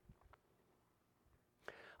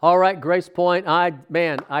All right, Grace Point, I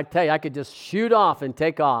tell you, I could just shoot off and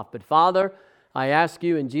take off. But Father, I ask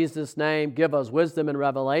you in Jesus' name, give us wisdom and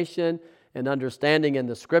revelation and understanding in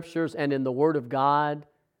the Scriptures and in the Word of God.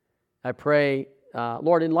 I pray,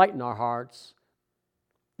 Lord, enlighten our hearts.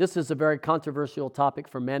 This is a very controversial topic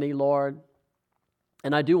for many, Lord.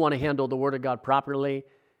 And I do want to handle the Word of God properly.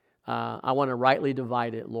 I want to rightly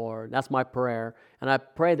divide it, Lord. That's my prayer. And I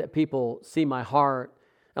pray that people see my heart.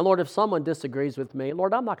 And Lord, if someone disagrees with me,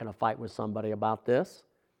 Lord, I'm not going to fight with somebody about this.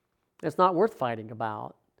 It's not worth fighting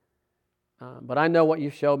about. But I know what you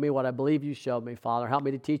showed me, what I believe you showed me, Father. Help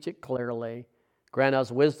me to teach it clearly. Grant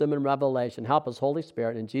us wisdom and revelation. Help us, Holy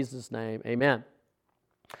Spirit. In Jesus' name, amen.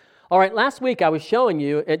 All right, last week I was showing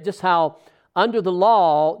you just how under the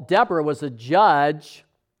law, Deborah was a judge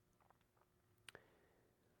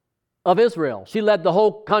of Israel. She led the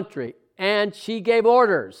whole country, and she gave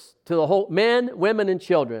orders to the whole men, women, and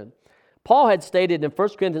children. Paul had stated in 1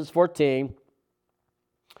 Corinthians 14,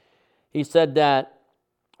 he said that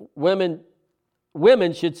women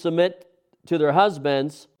should submit to their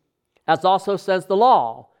husbands, as also says the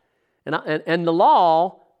law. And the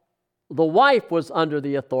law, the wife was under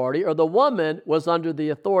the authority, or the woman was under the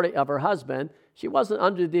authority of her husband. She wasn't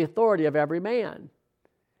under the authority of every man.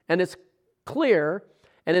 And it's clear.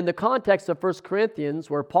 And in the context of 1 Corinthians,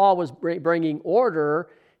 where Paul was bringing order,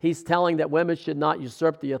 he's telling that women should not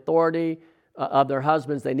usurp the authority of their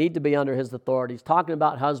husbands. They need to be under his authority. He's talking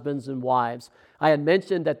about husbands and wives. I had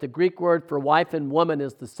mentioned that the Greek word for wife and woman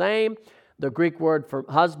is the same. The Greek word for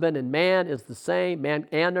husband and man is the same. Man,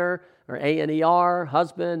 aner, or A-N-E-R,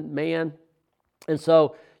 husband, man. And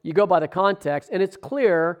so you go by the context, and it's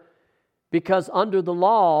clear because under the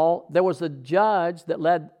law, there was a judge that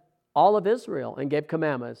led all of Israel and gave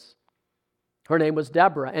commandments. Her name was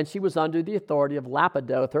Deborah, and she was under the authority of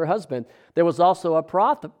Lapidoth, her husband. There was also a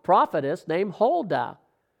prophetess named Huldah,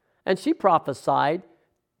 and she prophesied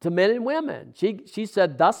to men and women. She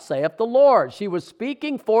said, "Thus saith the Lord." She was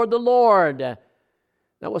speaking for the Lord.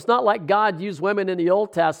 Now, it's not like God used women in the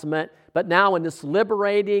Old Testament, but now in this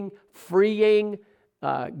liberating, freeing,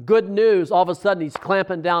 good news, all of a sudden he's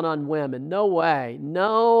clamping down on women. No way.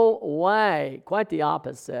 No way. Quite the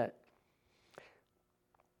opposite.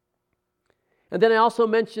 And then I also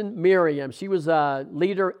mentioned Miriam. She was a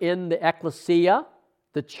leader in the ecclesia,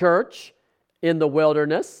 the church in the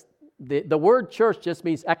wilderness. The word church just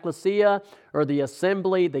means ecclesia, or the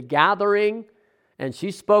assembly, the gathering. And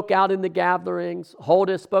she spoke out in the gatherings.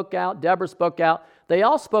 Huldah spoke out. Deborah spoke out. They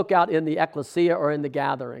all spoke out in the ecclesia or in the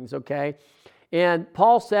gatherings, okay? And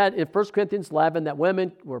Paul said in 1 Corinthians 11 that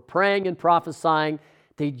women were praying and prophesying.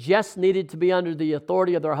 They just needed to be under the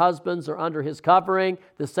authority of their husbands or under his covering.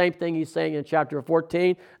 The same thing he's saying in chapter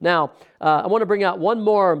 14. Now, I want to bring out one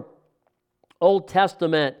more Old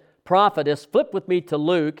Testament prophetess. Flip with me to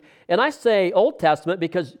Luke. And I say Old Testament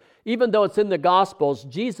because even though it's in the Gospels,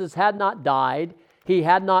 Jesus had not died. He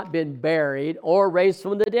had not been buried or raised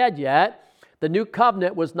from the dead yet. The new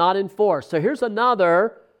covenant was not in force. So here's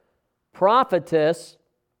another prophetess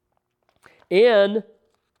in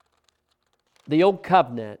the Old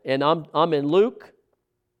Covenant. And I'm in Luke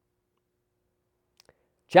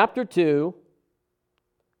chapter 2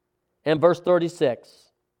 and verse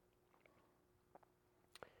 36.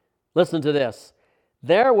 Listen to this.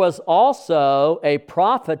 There was also a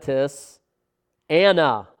prophetess,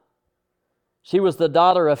 Anna. She was the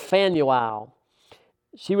daughter of Phanuel.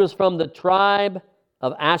 She was from the tribe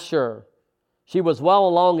of Asher. She was well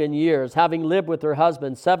along in years, having lived with her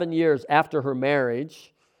husband 7 years after her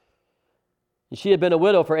marriage. She had been a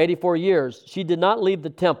widow for 84 years. She did not leave the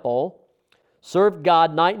temple, served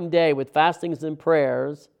God night and day with fastings and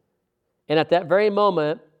prayers. And at that very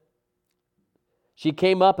moment, she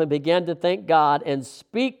came up and began to thank God and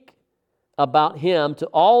speak about him to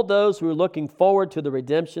all those who were looking forward to the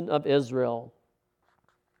redemption of Israel.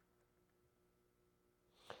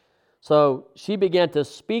 So she began to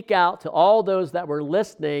speak out to all those that were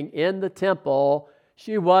listening in the temple.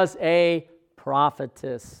 She was a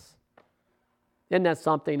prophetess. Isn't that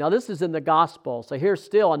something? Now, this is in the gospel. So here's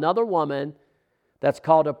still another woman that's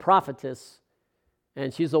called a prophetess,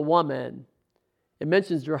 and she's a woman. It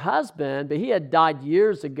mentions her husband, but he had died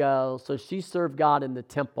years ago, so she served God in the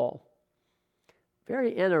temple.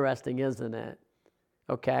 Very interesting, isn't it?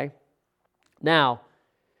 Okay. Now,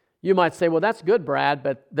 you might say, well, that's good, Brad,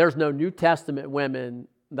 but there's no New Testament women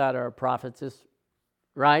that are prophetess,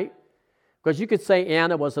 right? Because you could say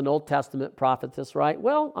Anna was an Old Testament prophetess, right?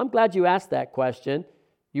 Well, I'm glad you asked that question.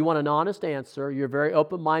 You want an honest answer. You're very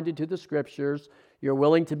open-minded to the Scriptures. You're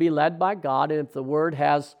willing to be led by God. And if the Word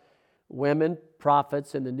has women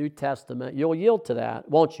prophets in the New Testament. You'll yield to that,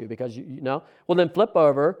 won't you? Because you know. Well, then flip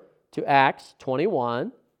over to Acts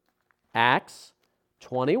 21. Acts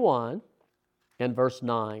 21 and verse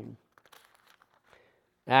 9.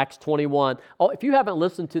 Acts 21. Oh, if you haven't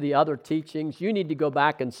listened to the other teachings, you need to go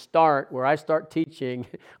back and start where I start teaching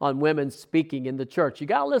on women speaking in the church. You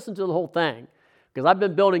got to listen to the whole thing because I've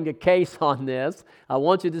been building a case on this. I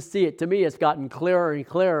want you to see it. To me, it's gotten clearer and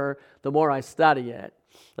clearer the more I study it.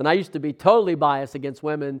 And I used to be totally biased against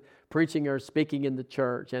women preaching or speaking in the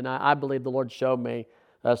church, and I believe the Lord showed me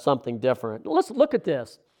something different. Let's look at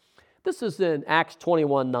this. This is in Acts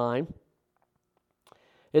 21:9.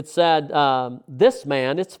 It said, this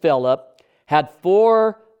man, it's Philip, had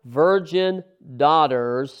 4 virgin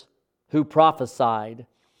daughters who prophesied.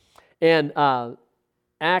 And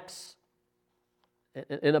Acts,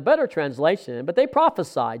 in a better translation, but they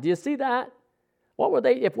prophesied. Do you see that? What were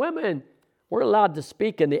they? If women were allowed to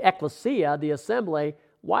speak in the ecclesia, the assembly,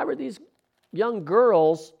 why were these young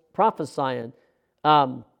girls prophesying?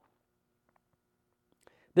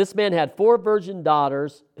 This man had 4 virgin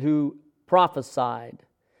daughters who prophesied.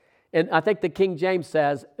 And I think the King James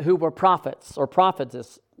says, who were prophets or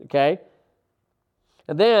prophetess, okay?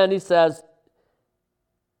 And then he says,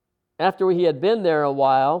 after he had been there a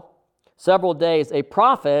while, several days, a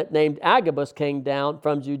prophet named Agabus came down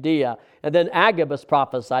from Judea. And then Agabus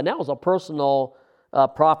prophesied. That was a personal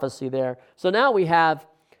prophecy there. So now we have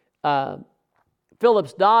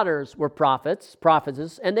Philip's daughters were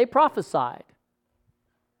prophetesses, and they prophesied.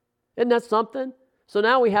 Isn't that something? So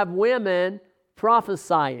now we have women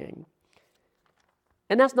prophesying.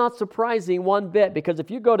 And that's not surprising one bit, because if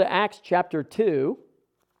you go to Acts chapter 2,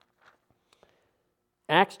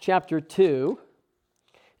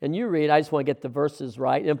 and you read, I just want to get the verses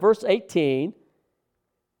right. In verse 18,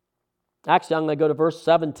 actually I'm going to go to verse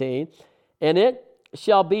 17, and it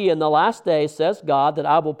shall be in the last day, says God, that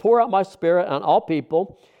I will pour out my Spirit on all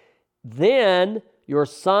people. Then your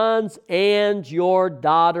sons and your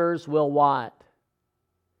daughters will what?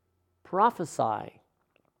 Prophesy.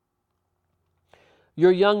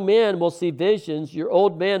 Your young men will see visions. Your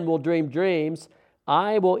old men will dream dreams.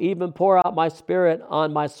 I will even pour out my Spirit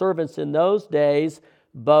on my servants in those days.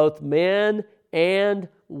 Both men and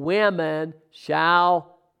women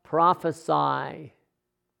shall prophesy.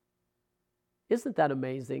 Isn't that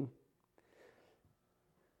amazing?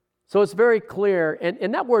 So it's very clear.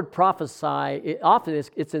 And that word prophesy,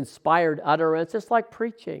 it's inspired utterance. It's like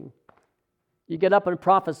preaching. You get up and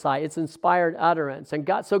prophesy. It's inspired utterance. And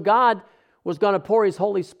God was going to pour His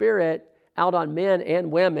Holy Spirit out on men and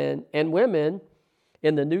women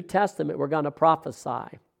in the New Testament were going to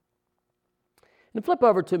prophesy. And flip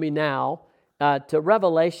over to me now to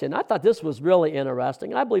Revelation. I thought this was really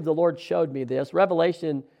interesting. I believe the Lord showed me this.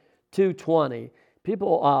 Revelation 2:20.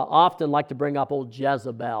 People often like to bring up old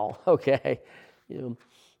Jezebel. Okay,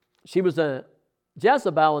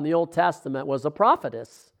 Jezebel in the Old Testament was a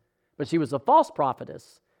prophetess. But she was a false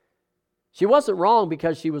prophetess. She wasn't wrong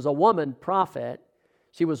because she was a woman prophet.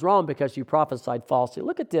 She was wrong because she prophesied falsely.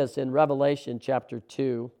 Look at this in Revelation chapter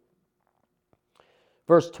 2,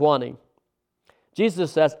 verse 20.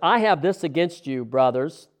 Jesus says, I have this against you,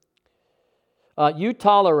 brothers. I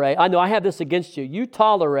have this against you. You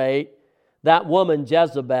tolerate that woman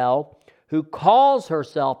Jezebel, who calls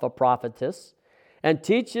herself a prophetess and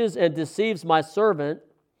teaches and deceives my servant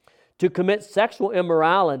to commit sexual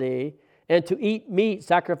immorality and to eat meat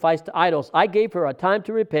sacrificed to idols. I gave her a time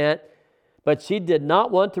to repent, but she did not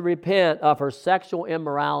want to repent of her sexual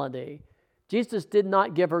immorality. Jesus did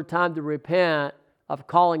not give her time to repent of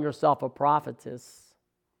calling herself a prophetess.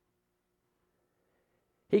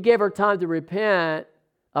 He gave her time to repent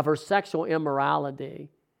of her sexual immorality.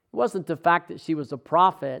 It wasn't the fact that she was a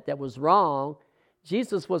prophet that was wrong.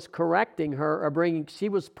 Jesus was correcting her, she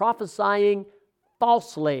was prophesying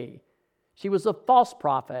falsely. She was a false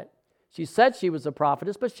prophet. She said she was a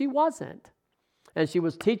prophetess, but she wasn't. And she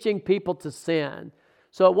was teaching people to sin.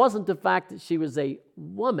 So it wasn't the fact that she was a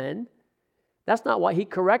woman. That's not why He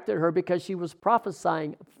corrected her, because she was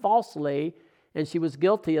prophesying falsely and she was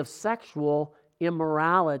guilty of sexual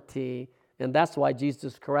immorality. And that's why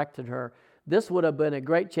Jesus corrected her. This would have been a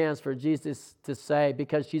great chance for Jesus to say,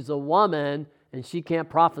 because she's a woman and she can't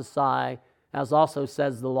prophesy, as also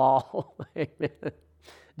says the law. Amen.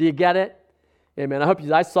 Do you get it? Amen.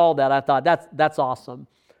 I saw that. I thought, that's awesome.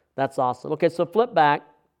 That's awesome. Okay, so flip back.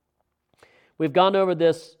 We've gone over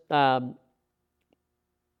this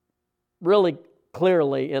really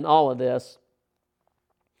clearly in all of this,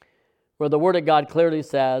 where the Word of God clearly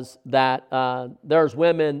says that there's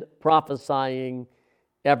women prophesying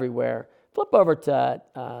everywhere. Flip over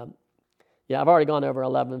to Yeah, I've already gone over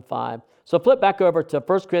 11:5. So flip back over to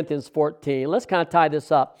 1 Corinthians 14. Let's kind of tie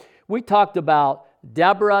this up. We talked about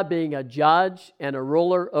Deborah being a judge and a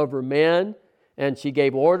ruler over men, and she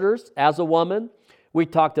gave orders as a woman. We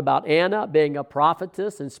talked about Anna being a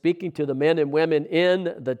prophetess and speaking to the men and women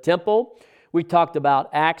in the temple. We talked about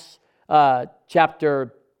Acts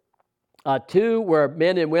chapter 2, where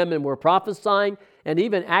men and women were prophesying, and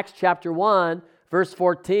even Acts chapter 1, verse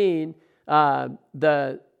 14,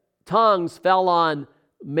 the tongues fell on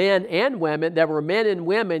men and women. There were men and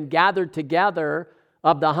women gathered together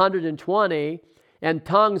of the 120, and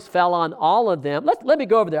tongues fell on all of them. Let me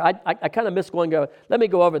go over there. I kind of missed going over. Let me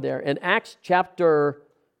go over there. In Acts chapter,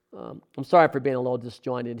 I'm sorry for being a little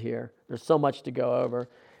disjointed here. There's so much to go over.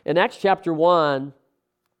 In Acts chapter 1,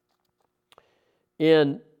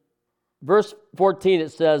 in verse 14,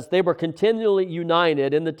 it says, they were continually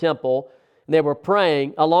united in the temple, and they were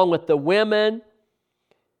praying along with the women,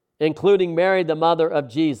 including Mary, the mother of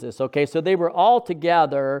Jesus. Okay, so they were all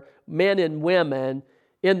together, men and women,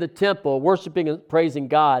 in the temple, worshiping and praising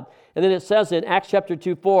God. And then it says in Acts chapter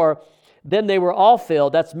 2:4, then they were all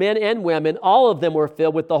filled, that's men and women, all of them were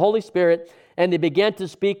filled with the Holy Spirit, and they began to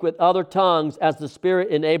speak with other tongues as the Spirit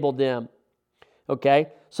enabled them. Okay,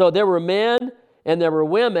 so there were men and there were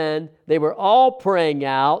women. They were all praying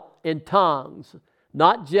out in tongues.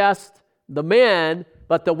 Not just the men,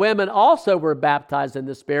 but the women also were baptized in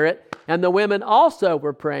the Spirit, and the women also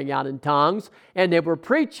were praying out in tongues, and they were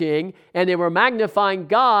preaching, and they were magnifying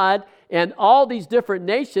God, and all these different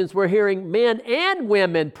nations were hearing men and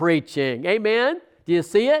women preaching. Amen? Do you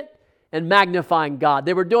see it? And magnifying God.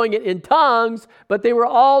 They were doing it in tongues, but they were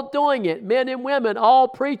all doing it, men and women, all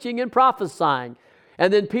preaching and prophesying.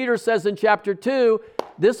 And then Peter says in chapter 2,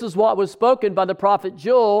 this is what was spoken by the prophet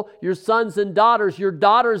Joel, your sons and daughters, your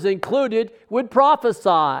daughters included, would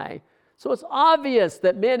prophesy. So it's obvious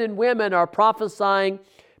that men and women are prophesying,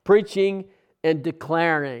 preaching, and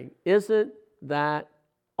declaring. Isn't that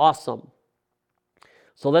awesome?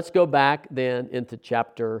 So let's go back then into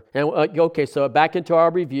chapter, so back into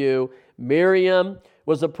our review. Miriam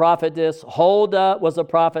was a prophetess. Huldah was a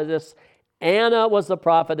prophetess. Anna was a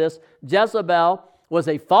prophetess. Jezebel was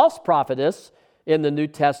a false prophetess in the New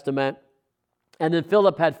Testament. And then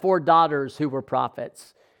Philip had 4 daughters who were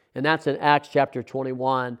prophets. And that's in Acts chapter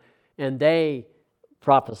 21. And they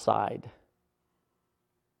prophesied.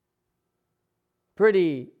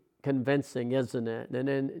 Pretty convincing, isn't it? And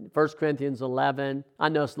in 1 Corinthians 11, I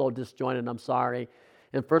know it's a little disjointed, I'm sorry.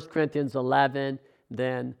 In 1 Corinthians 11,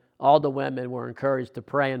 then all the women were encouraged to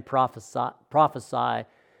pray and prophesy.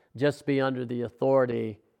 Just be under the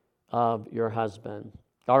authority of your husband.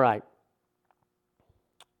 All right.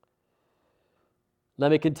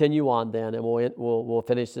 Let me continue on then, and we'll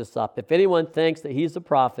finish this up. If anyone thinks that he's a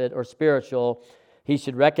prophet or spiritual, he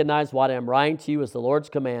should recognize what I am writing to you as the Lord's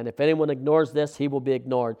command. If anyone ignores this, he will be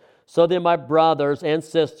ignored. So then, my brothers and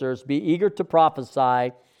sisters, be eager to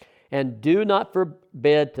prophesy, and do not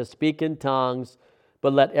forbid to speak in tongues,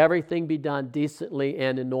 but let everything be done decently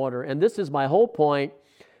and in order. And this is my whole point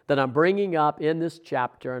that I'm bringing up in this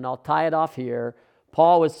chapter, and I'll tie it off here.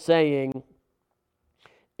 Paul is saying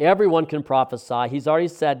everyone can prophesy. He's already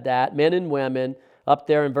said that, men and women. Up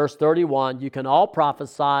there in verse 31, you can all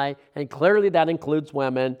prophesy, and clearly that includes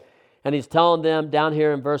women. And he's telling them down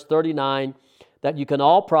here in verse 39 that you can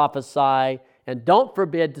all prophesy, and don't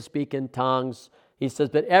forbid to speak in tongues. He says,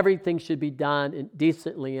 but everything should be done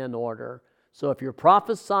decently in order. So if you're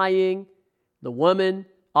prophesying, the woman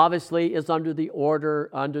obviously is under the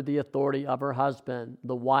authority of her husband.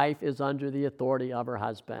 The wife is under the authority of her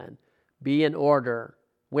husband. Be in order.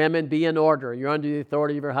 Women, be in order. You're under the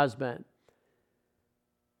authority of your husband.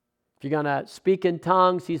 If you're going to speak in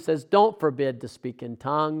tongues, he says, don't forbid to speak in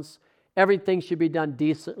tongues. Everything should be done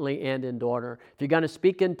decently and in order. If you're going to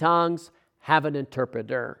speak in tongues, have an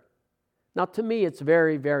interpreter. Now, to me, it's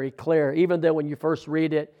very, very clear. Even though when you first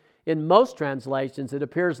read it, in most translations, it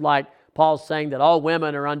appears like Paul's saying that all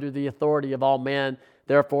women are under the authority of all men.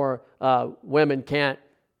 Therefore, women can't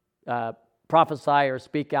prophesy or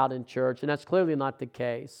speak out in church. And that's clearly not the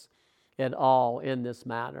case at all in this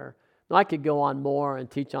matter. Now, I could go on more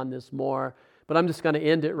and teach on this more, but I'm just going to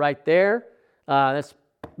end it right there. That's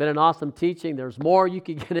been an awesome teaching. There's more you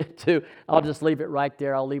could get into. I'll just leave it right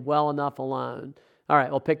there. I'll leave well enough alone. All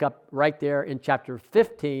right, we'll pick up right there in chapter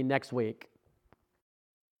 15 next week.